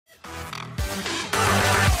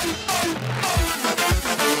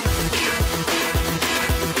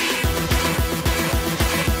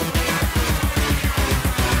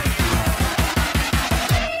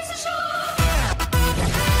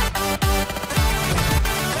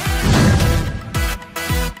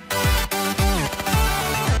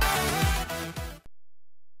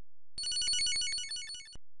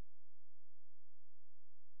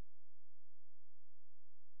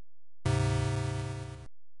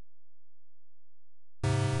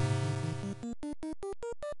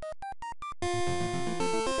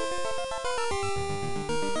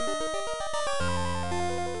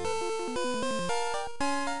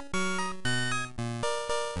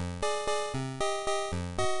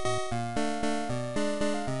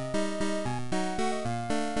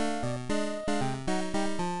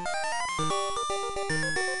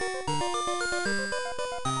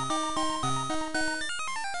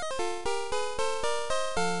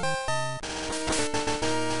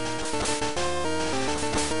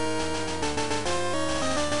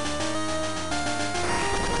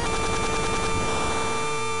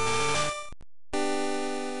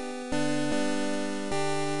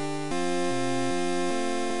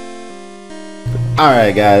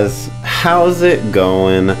Alright guys, how's it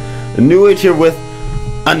going? NewAge here with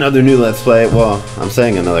another new Let's Play. Well, I'm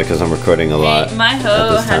saying another because I'm recording a lot. Hey, my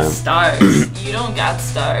hoe has stars. You don't got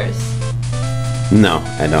stars. No,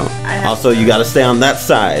 I don't. Also, you gotta stay on that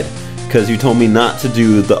side because you told me not to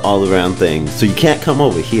do the all-around thing. So you can't come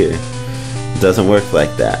over here. It doesn't work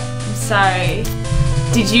like that. I'm sorry.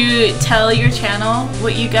 Did you tell your channel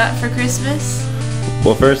what you got for Christmas?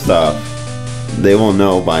 Well, first off, they will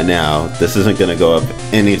know by now this isn't gonna go up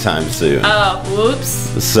anytime soon. Oh,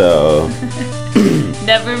 whoops. So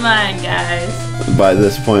never mind, guys. By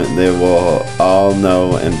this point they will all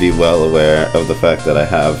know and be well aware of the fact that I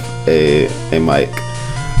have a mic.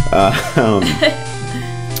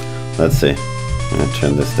 Let's see. I'm gonna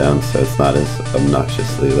turn this down so it's not as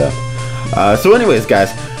obnoxiously loud. So anyways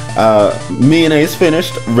guys, me and Ace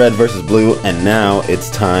finished red versus blue, and now it's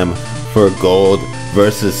time for gold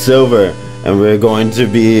versus silver. And we're going to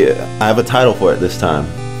be, I have a title for it this time.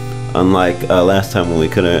 Unlike last time when we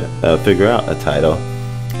couldn't figure out a title.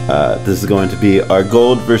 This is going to be our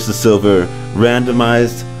gold versus silver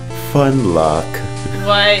randomized FUNLOCKE.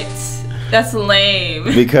 What? That's lame.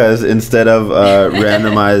 Because instead of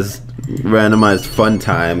randomized fun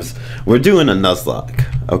times, we're doing a Nuzlocke,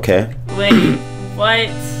 okay? Wait, what?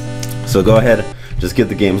 So go ahead. Just get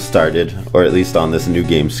the game started, or at least on this new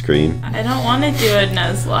game screen. I don't want to do a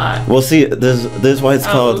Nuzlocke. Well, see, this is why it's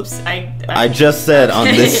called. Oops, I just said on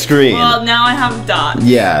this screen. Well, now I have dots.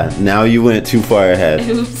 Yeah, now you went too far ahead.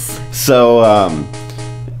 Oops. So,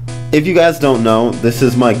 if you guys don't know, this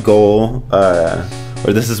is my goal, or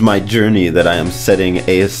this is my journey that I am setting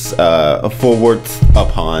Ace forward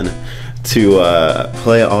upon to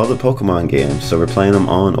play all the Pokemon games. So we're playing them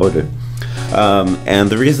all in order. And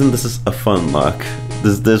the reason this is a FUNLOCKE,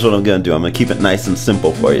 this is what I'm gonna do. I'm gonna keep it nice and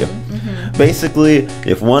simple for you. Basically,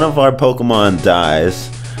 if one of our Pokemon dies,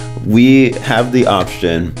 we have the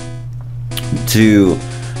option to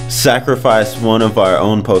sacrifice one of our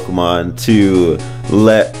own Pokemon to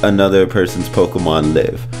let another person's Pokemon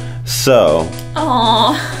live. So,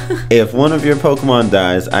 if one of your Pokemon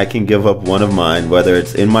dies, I can give up one of mine, whether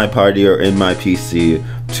it's in my party or in my PC,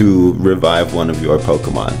 to revive one of your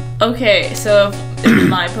Pokemon. Okay, so if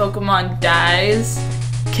my Pokemon dies,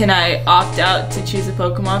 can I opt out to choose a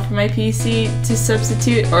Pokemon for my PC to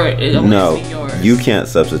substitute, or it only No, has to be yours? you can't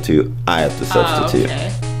substitute. I have to substitute. Oh,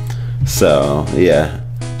 okay. So, yeah.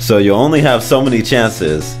 So you only have so many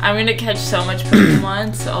chances. I'm gonna catch so much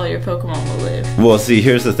Pokemon, so all your Pokemon will live. Well, see,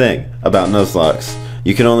 here's the thing about Nuzlockes.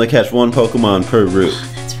 You can only catch one Pokemon per route.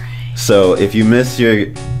 Oh, that's right. So if you miss your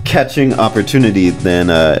catching opportunity, then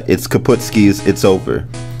it's kaputskis, it's over.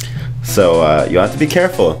 So you have to be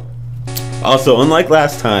careful. Also, unlike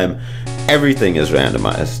last time, everything is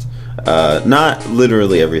randomized. Not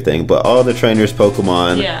literally everything, but all the trainers'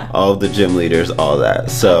 Pokemon, all the gym leaders, all that.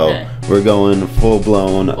 So we're going full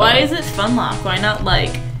blown. Why is it FUNLOCKE? Why not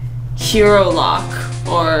like HeroLocke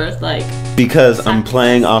or like? Because I'm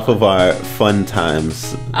playing off of our Fun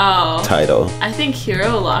Times title. I think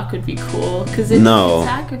HeroLocke would be cool because it's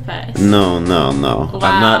sacrifice. No. Wow.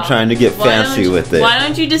 I'm not trying to get fancy with it. Why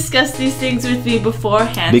don't you discuss these things with me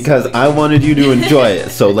beforehand? Because I wanted you to enjoy it.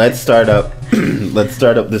 So let's start up. Let's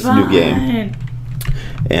start up this new game.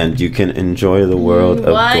 And you can enjoy the world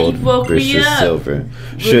of gold versus silver.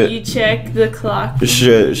 Should you check the clock?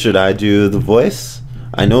 Should I do the voice?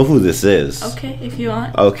 I know who this is. Okay, if you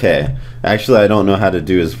want. Okay. Actually, I don't know how to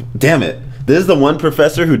do his... Damn it. This is the one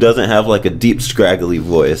professor who doesn't have like a deep, scraggly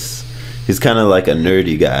voice. He's kind of like a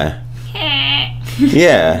nerdy guy.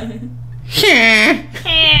 Yeah.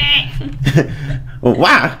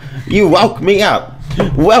 Wow, you woke me up.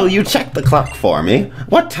 Well, you checked the clock for me.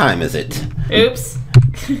 What time is it? Oops.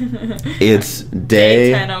 It's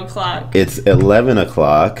day 10 o'clock. It's 11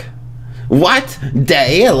 o'clock. What?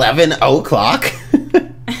 Day 11 o'clock?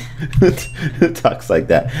 Who talks like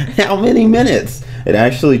that? How many minutes? It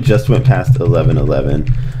actually just went past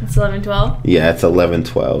 11:11. It's 11:12? Yeah, it's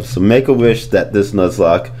 11:12. So make a wish that this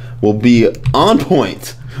Nuzlocke will be on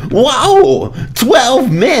point Wow!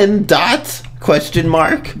 12 men, dot? Question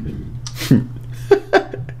mark.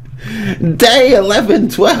 Day 11,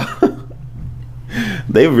 12.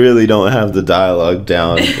 They really don't have the dialogue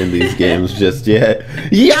down in these games just yet.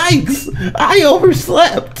 Yikes! I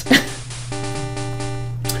overslept!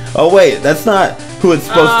 Oh wait, that's not who it's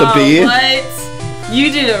supposed to be. What?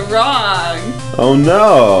 You did it wrong. Oh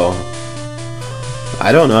no.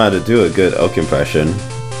 I don't know how to do a good oak impression.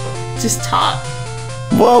 Just talk.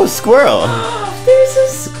 Whoa, squirrel! There's a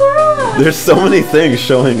squirrel! There's so many things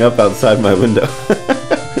showing up outside my window.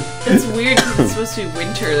 It's weird because it's supposed to be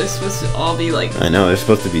winter. They're supposed to all be like... I know, they're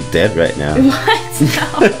supposed to be dead right now. What?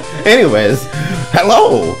 No. Anyways,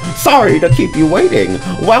 hello! Sorry to keep you waiting.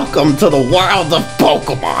 Welcome to the world of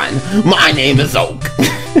Pokemon. My name is Oak.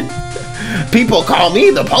 People call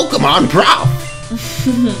me the Pokemon Prof.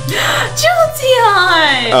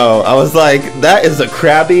 Jolteon! Oh, I was like, that is a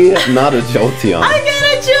Krabby, not a Jolteon. I got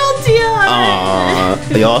a Jolteon!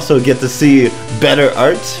 They also get to see better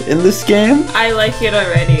art in this game. I like it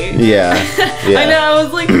already. Yeah. I know, I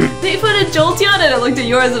was like, they put a Jolteon and I looked at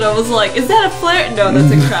yours and I was like, is that a flare? No,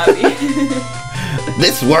 that's a Krabby.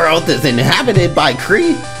 This world is inhabited by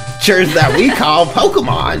creatures that we call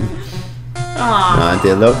Pokemon. Aww. I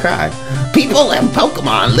did a little cry. People and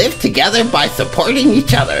Pokemon live together by supporting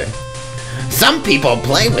each other. Some people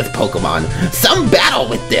play with Pokemon, some battle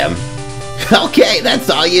with them. Okay, that's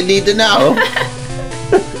all you need to know.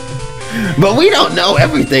 But we don't know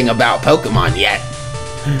everything about Pokemon yet.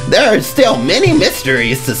 There are still many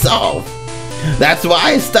mysteries to solve. That's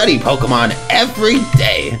why I study Pokemon every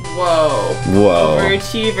day. Whoa. Whoa.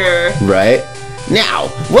 Overachiever. Right? Now,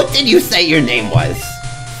 what did you say your name was?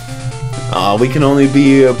 We can only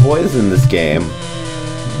be boys in this game.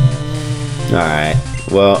 Alright,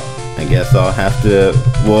 well, I guess I'll have to,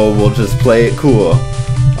 well, we'll just play it cool.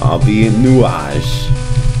 I'll be NewAge.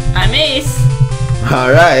 I'm Ace.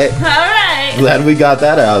 Alright. Alright. Glad we got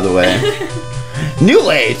that out of the way.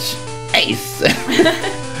 NewAge, Ace.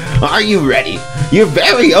 Are you ready? Your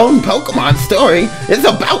very own Pokemon story is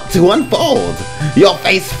about to unfold. You'll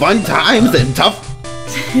face fun times and tough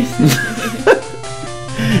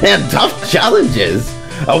challenges.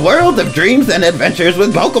 A world of dreams and adventures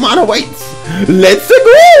with Pokemon awaits. Let's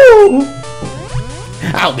go!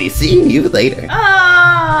 I'll be seeing you later.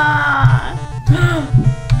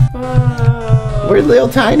 We're little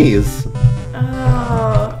tinies.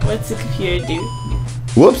 What's the computer do?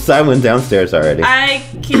 Whoops, I went downstairs already. I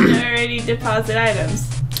can already deposit items.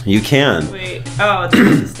 You can. Wait. Oh,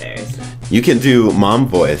 there's the stairs. You can do mom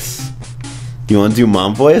voice. You want to do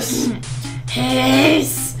mom voice? Hey,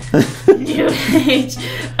 Ace. NewAge,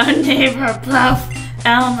 a neighbor, Bluff.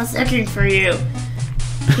 Alan was looking for you.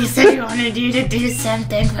 He said he wanted you to do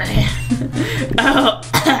something for him. Oh.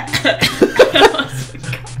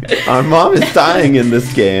 Our mom is dying in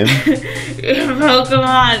this game. Your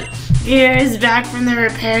Pokemon gear is back from the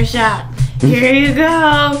repair shop. Here you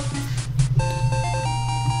go.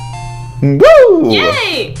 Woo!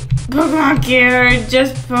 Yay! Pokemon gear,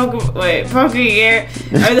 just Poke gear.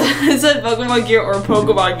 I said Pokemon gear or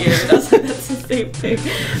Pokemon gear. That's the same thing.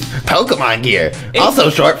 Pokemon gear, also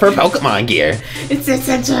short for Pokemon gear. It's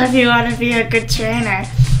essential if you want to be a good trainer.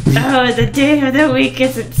 Oh, the day of the week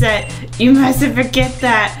isn't set. You mustn't forget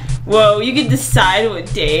that. Whoa, you can decide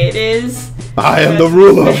what day it is. I am the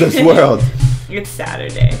ruler of this world. It's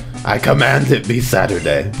Saturday. I command it be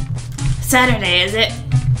Saturday. Saturday, is it?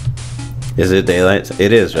 Is it daylight?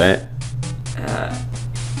 It is, right?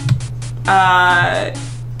 I'd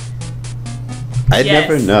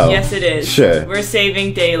never know. Yes, it is. Sure. We're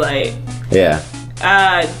saving daylight. Yeah.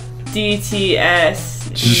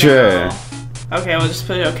 DTS. Sure. No. Okay, we'll just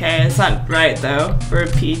put it okay. It's not right though. For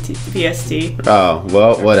PST. Oh,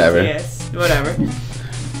 well, whatever. Yes, whatever.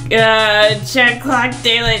 Check clock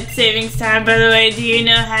daylight savings time. By the way, do you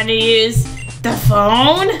know how to use the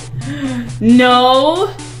phone?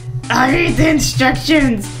 No. I'll read the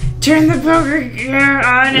instructions. Turn the poker gear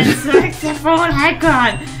on and select the phone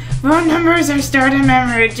icon. Phone numbers are stored in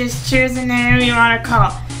memory. Just choose the name you want to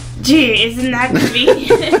call. Gee, isn't that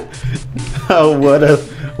convenient? Oh, what a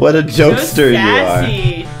jokester you are.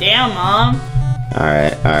 Damn, Mom.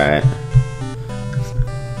 Alright.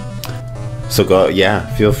 So go, yeah,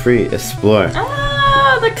 feel free, explore.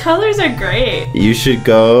 Ah, the colors are great. You should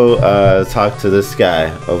go talk to this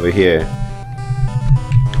guy over here.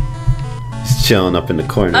 He's chilling up in the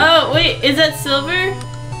corner. Oh, wait, is that silver?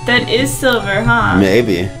 That is silver, huh?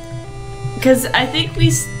 Maybe. Because I think we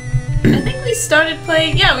started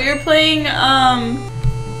playing, yeah, we were playing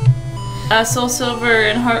Soul Silver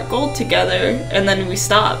and Heart Gold together, and then we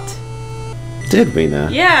stopped. Did we now?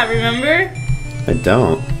 Yeah, remember? I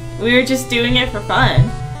don't. We were just doing it for fun.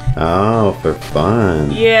 Oh, for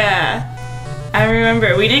fun. Yeah. I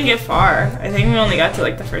remember. We didn't get far. I think we only got to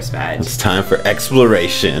like the first badge. It's time for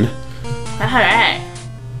exploration. Alright.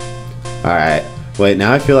 Alright. Wait,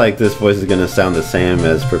 now I feel like this voice is gonna sound the same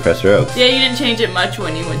as Professor Oak. Yeah, you didn't change it much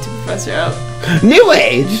when you went to Professor Oak.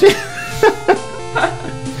 NewAge!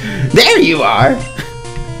 There you are!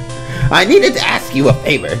 I needed to ask you a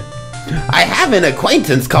favor. I have an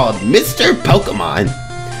acquaintance called Mr. Pokemon.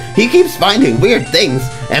 He keeps finding weird things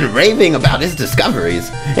and raving about his discoveries.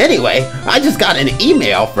 Anyway, I just got an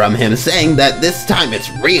email from him saying that this time it's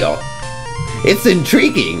real. It's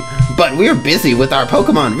intriguing, but we're busy with our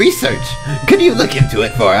Pokemon research. Could you look into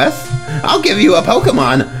it for us? I'll give you a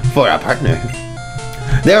Pokemon for a partner.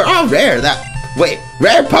 They're all rare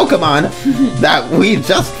Pokemon that we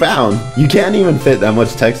just found. You can't even fit that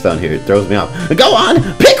much text on here. It throws me off. Go on,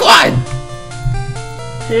 pick one!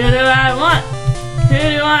 Who do I want? Who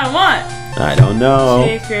do I want? I don't know.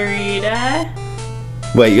 Chikorita.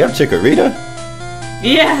 Wait, you have Chikorita?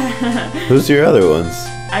 Yeah. Who's your other ones?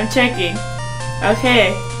 I'm checking.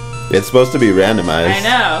 Okay. It's supposed to be randomized. I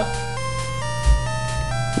know.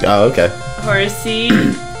 Oh, okay. Horsey.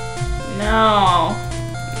 No.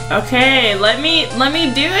 Okay, let me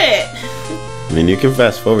do it. I mean, you can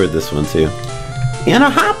fast forward this one too. And a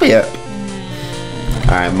Hoppip.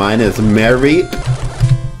 Alright, mine is Mareep,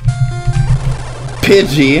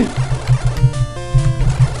 Pidgey,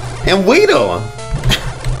 and Weedle.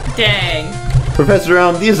 Dang. Professor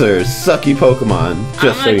Round, these are sucky Pokemon. Just so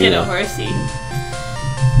I'm gonna you get know. a Horsey.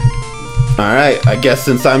 Alright, I guess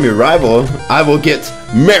since I'm your rival, I will get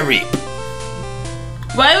Mareep.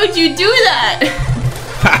 Why would you do that?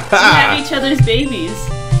 We have each other's babies.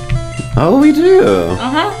 Oh, we do.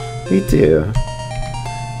 Uh-huh. We do.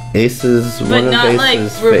 Ace's But one of not Ace's like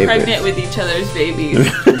we're favorites. pregnant with each other's babies.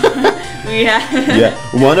 We have. Yeah,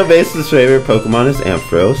 one of Ace's favorite Pokemon is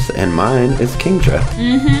Ampharos, and mine is Kingdra.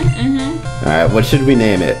 Alright, what should we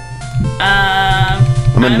name it?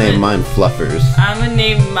 I'm gonna name mine Fluffers. I'm gonna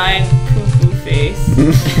name mine Poo Poo Face.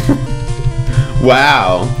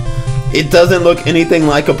 Wow. It doesn't look anything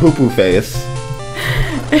like a poo-poo face.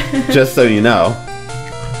 Just so you know.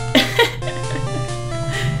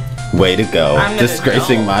 Way to go.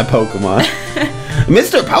 Disgracing my Pokemon.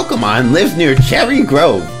 Mr. Pokemon lives near Cherry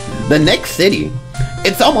Grove, the next city.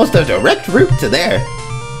 It's almost a direct route to there.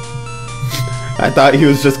 I thought he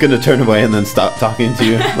was just gonna turn away and then stop talking to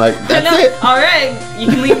you. Like, that's it. Alright, you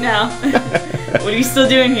can leave now. What are you still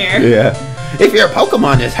doing here? Yeah. If your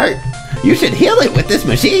Pokemon is hurt, you should heal it with this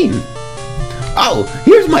machine. Oh,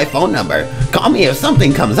 here's my phone number. Call me if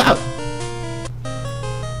something comes up.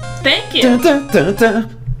 Thank you. Dun, dun, dun,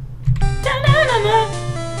 dun.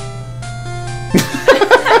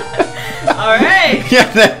 Alright.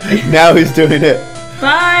 Yeah, now he's doing it.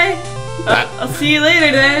 Bye. I'll see you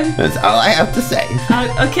later then. That's all I have to say.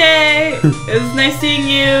 Okay. It was nice seeing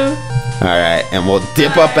you. Alright, and we'll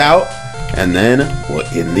dip up out, and then we'll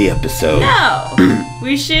end the episode. No.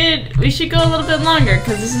 we should go a little bit longer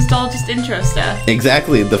because this is all just intro stuff.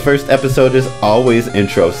 Exactly. The first episode is always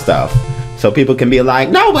intro stuff. So people can be like,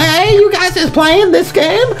 no way, you guys is playing this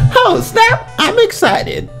game? Oh, snap, I'm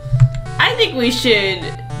excited. I think we should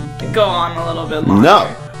go on a little bit longer.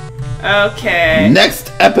 No. Okay.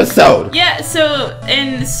 Next episode. Yeah, so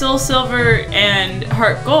in Soul Silver and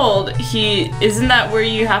Heart Gold, isn't that where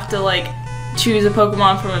you have to like choose a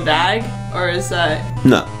Pokemon from a bag? Or is that...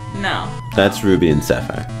 No. No. That's Ruby and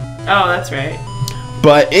Sapphire. Oh, that's right.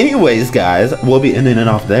 But anyways, guys, we'll be ending it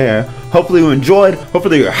off there. Hopefully you enjoyed.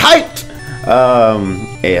 Hopefully you're hyped.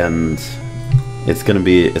 And it's gonna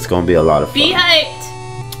be a lot of fun. Be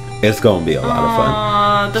hyped. It's gonna be a lot of fun.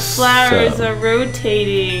 Aw, the flowers are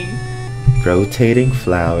rotating. Rotating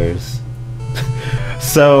flowers.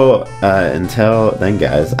 So until then,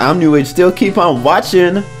 guys, I'm NewAgeSteel. Keep on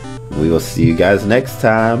watching. We will see you guys next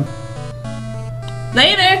time.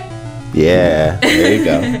 Later. Yeah, there you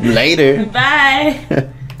go. Later. Bye.